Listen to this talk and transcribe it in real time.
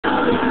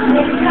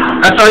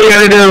That's all you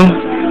gotta do.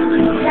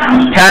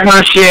 Pack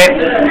my shit.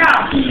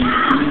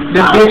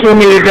 This bitch want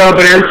me to go,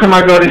 but every time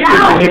I go, this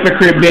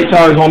hypocrite bitch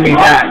always want me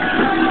back.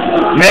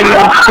 Maybe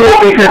I'm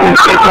stupid because this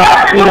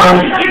bitch, you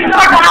know.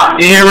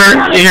 You hear her?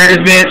 You hear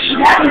this bitch?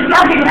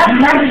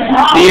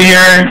 You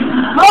hear her?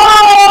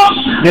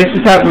 This is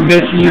the type of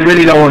bitch you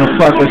really don't want to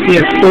fuck with. She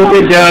is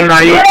stupid, dumb,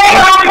 naive,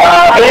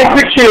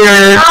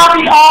 insecure.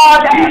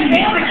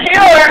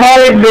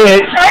 Call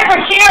bitch.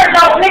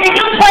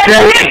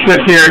 Very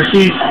insecure.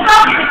 She's.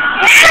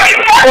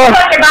 Well,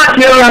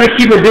 she don't know how to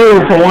keep it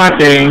dude for one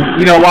thing.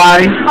 You know why?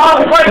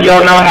 You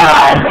don't know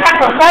how.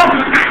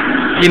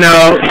 You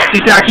know,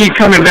 she said I keep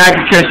coming back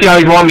because she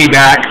always want me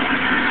back.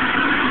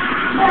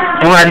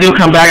 And when I do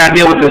come back, I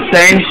deal with the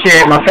same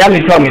shit. My family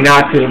told me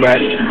not to, but,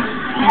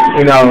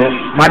 you know,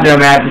 my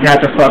dumb ass has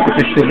had to fuck with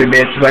this stupid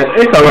bitch. But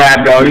it's a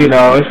wrap, though, you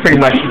know. It's pretty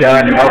much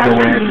done and over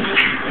with.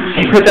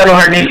 She put that on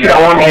her knee. She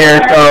don't want me here,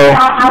 so,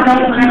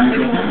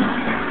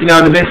 you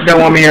know, the bitch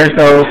don't want me here,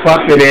 so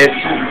fuck the bitch.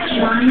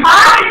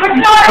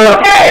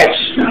 Bitch.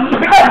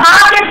 Because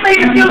obviously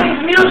the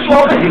feeling's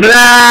mutual.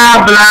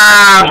 Blah,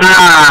 blah,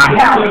 blah.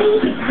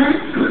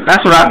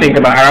 That's what I think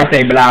about her. I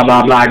say blah,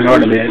 blah, blah, ignore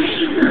the bitch.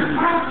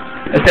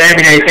 It's an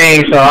everyday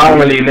thing, so I don't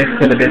really listen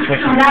to the bitch when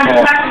she's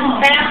talking.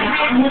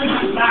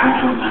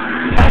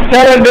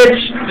 Tell that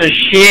bitch to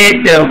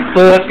shit the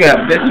fuck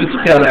up. That's what you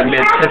tell that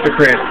bitch,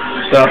 hypocrite.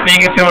 So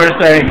finger to her and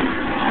say,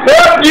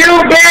 fuck you,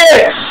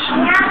 bitch!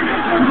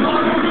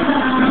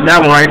 That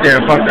one right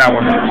there, fuck that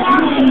one.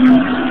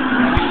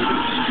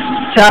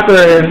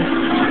 Chapter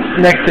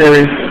next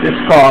series is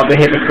called The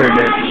Hypocrite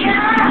Bitch.